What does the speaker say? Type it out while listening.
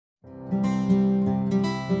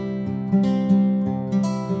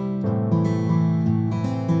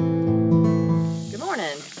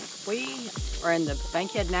We're in the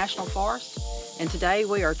Bankhead National Forest, and today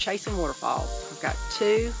we are chasing waterfalls. We've got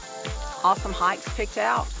two awesome hikes picked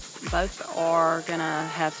out. Both are gonna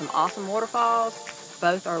have some awesome waterfalls.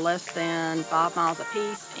 Both are less than 5 miles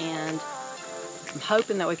apiece, and I'm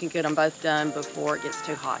hoping that we can get them both done before it gets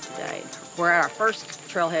too hot today. We're at our first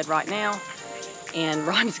trailhead right now, and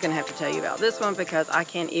Ronnie's gonna have to tell you about this one because I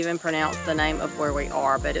can't even pronounce the name of where we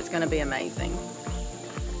are, but it's gonna be amazing.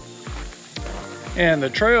 And the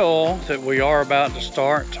trail that we are about to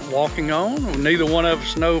start walking on, neither one of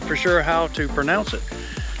us know for sure how to pronounce it.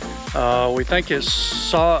 We think it's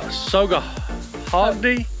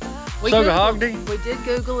Sougahoagdee. Sougahoagdee. We did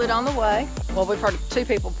Google it on the way. Well, we've heard two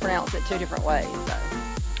people pronounce it two different ways.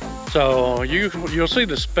 So you'll see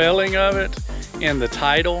the spelling of it in the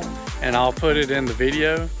title, and I'll put it in the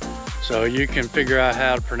video so you can figure out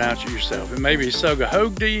how to pronounce it yourself. It may be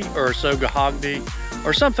Sougahoagdee or Sougahoagdee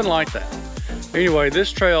or something like that. Anyway,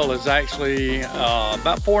 this trail is actually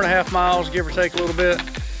about 4.5 miles, give or take a little bit.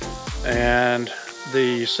 And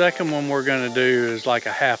the second one we're gonna do is like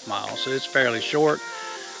a 1/2 mile, so it's fairly short.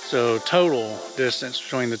 So total distance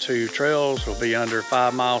between the two trails will be under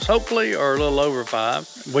 5 miles, hopefully, or a little over 5.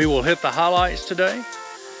 We will hit the highlights today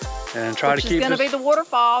and try to keep this. It's gonna be the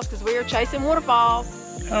waterfalls because we are chasing waterfalls.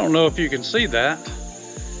 I don't know if you can see that,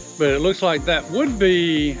 but it looks like that would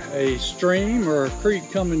be a stream or a creek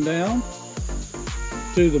coming down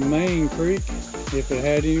to the main creek if it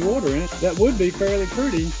had any water in it. That would be fairly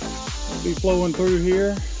pretty. It'd be flowing through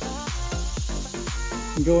here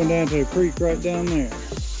and going down to a creek right down there.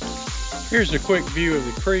 Here's a quick view of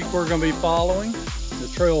the creek we're going to be following. The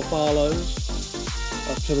trail follows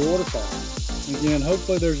up to the waterfall. Again,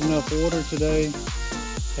 hopefully there's enough water today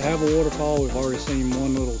to have a waterfall. We've already seen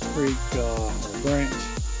one little creek or branch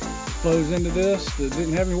flows into this that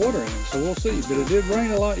didn't have any water in it, so we'll see. But it did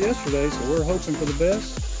rain a lot yesterday, so we're hoping for the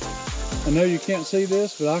best. I know you can't see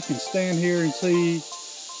this, but I can stand here and see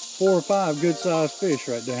 4 or 5 good-sized fish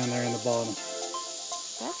right down there in the bottom.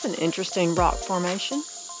 That's an interesting rock formation.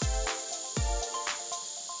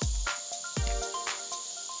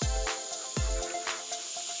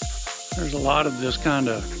 There's a lot of this kind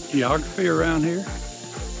of geography around here.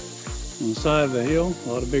 On the side of the hill, a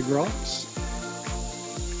lot of big rocks.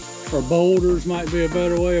 Or boulders might be a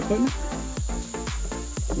better way of putting it.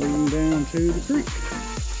 Leading down to the creek.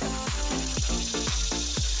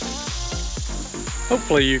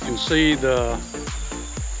 Hopefully you can see the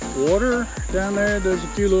water down there. There's a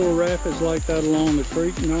few little rapids like that along the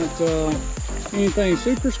creek. Not anything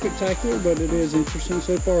super spectacular, but it is interesting.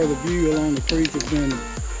 So far the view along the creek has been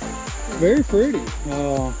very pretty.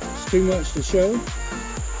 It's too much to show.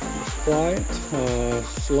 It's quiet,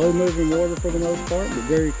 slow moving water for the most part, but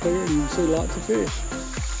very clear, and you see lots of fish.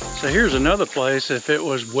 So here's another place. If it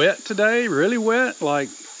was wet today, really wet, like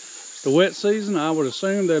the wet season, I would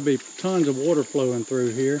assume there'd be tons of water flowing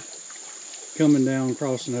through here, coming down,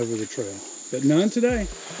 crossing over the trail. But none today.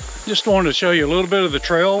 Just wanted to show you a little bit of the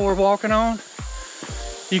trail we're walking on.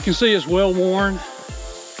 You can see it's well worn.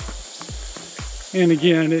 And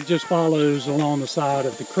again, it just follows along the side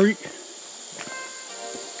of the creek.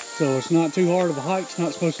 So it's not too hard of a hike. It's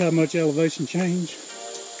not supposed to have much elevation change.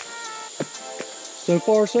 So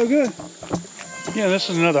far, so good. Yeah, this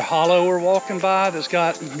is another hollow we're walking by that's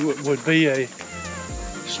got what would be a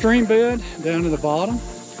stream bed down to the bottom.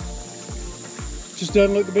 Just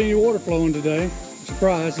doesn't look to be any water flowing today. I'm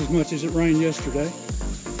surprised as much as it rained yesterday.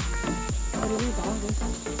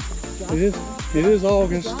 It is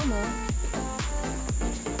August.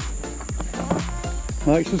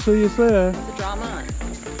 Like Cecilia said. The dry month.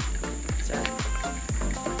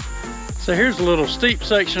 So here's a little steep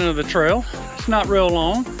section of the trail. It's not real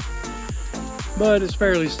long, but it's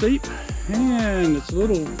fairly steep, and it's a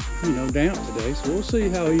little, damp today, so we'll see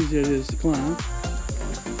how easy it is to climb.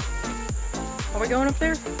 Are we going up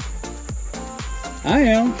there? I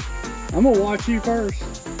am. I'm gonna watch you first.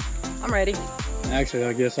 I'm ready. Actually,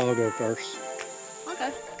 I guess I'll go first.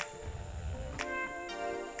 Okay.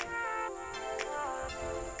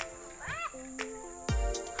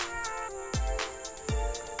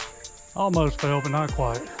 Almost fell, but not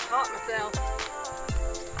quite. Caught myself.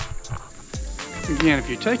 Again, if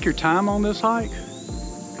you take your time on this hike,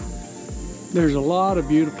 there's a lot of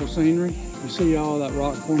beautiful scenery. You see all that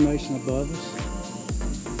rock formation above us.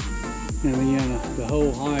 And then the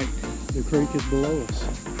whole hike, the creek is below us.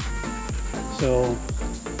 So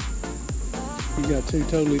you got two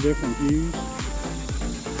totally different views.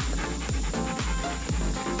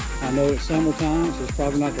 I know it's summertime, so it's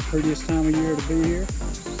probably not the prettiest time of year to be here.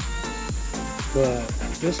 But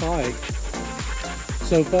this hike,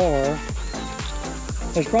 so far,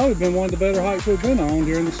 has probably been one of the better hikes we've been on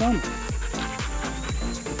during the summer.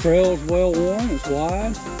 trail's well worn, it's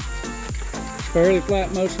wide. It's fairly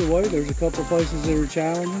flat most of the way. There's a couple of places that are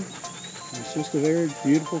challenging. It's just a very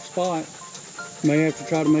beautiful spot. May have to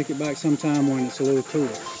try to make it back sometime when it's a little cooler.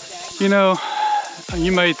 You know,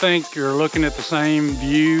 you may think you're looking at the same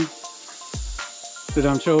view that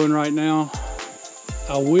I'm showing right now.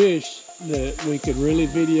 I wish that we could really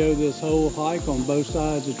video this whole hike on both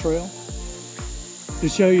sides of the trail to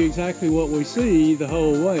show you exactly what we see the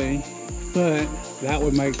whole way, but that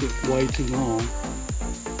would make it way too long.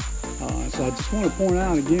 So I just want to point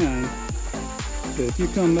out again that if you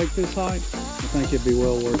come make this hike, I think it'd be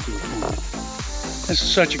well worth your time. This is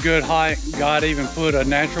such a good hike. God even put a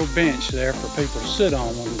natural bench there for people to sit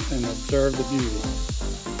on and observe the beauty.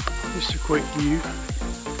 Just a quick view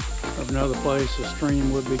of another place a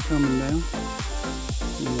stream would be coming down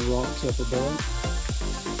and the rocks up above.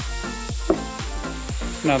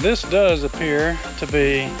 Now this does appear to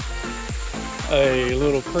be a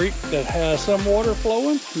little creek that has some water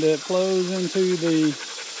flowing that flows into the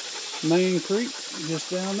main creek just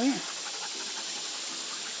down there.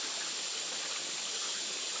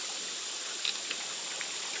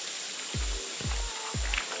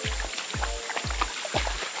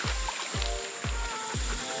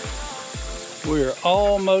 We are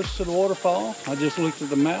almost to the waterfall. I just looked at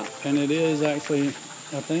the map and it is actually,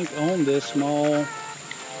 I think, on this small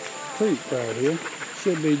creek right here.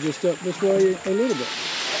 Should be just up this way a little bit.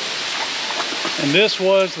 And this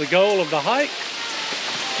was the goal of the hike.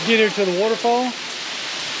 Get here to the waterfall.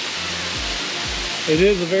 It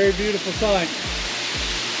is a very beautiful sight.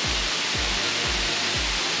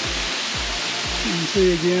 You can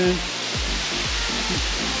see again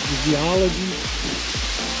the geology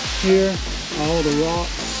here. All the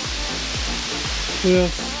rocks,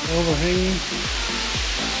 cliffs overhanging.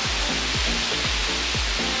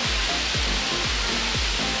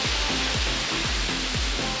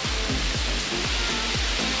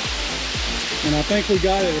 And I think we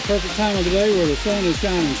got it at the perfect time of the day where the sun is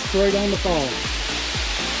shining straight on the fall.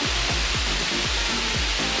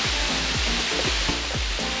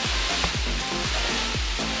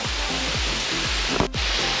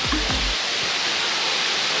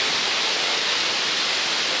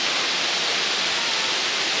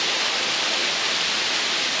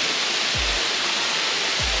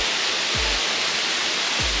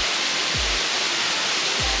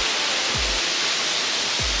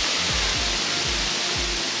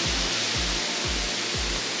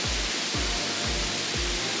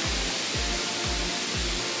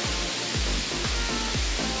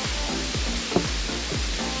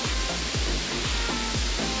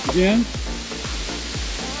 Again,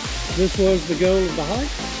 this was the goal of the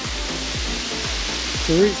hike,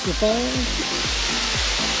 to reach the falls.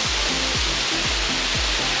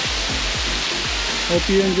 Hope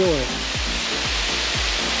you enjoy it.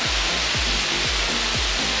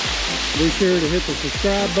 Be sure to hit the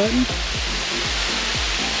subscribe button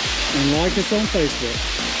and like us on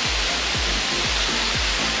Facebook.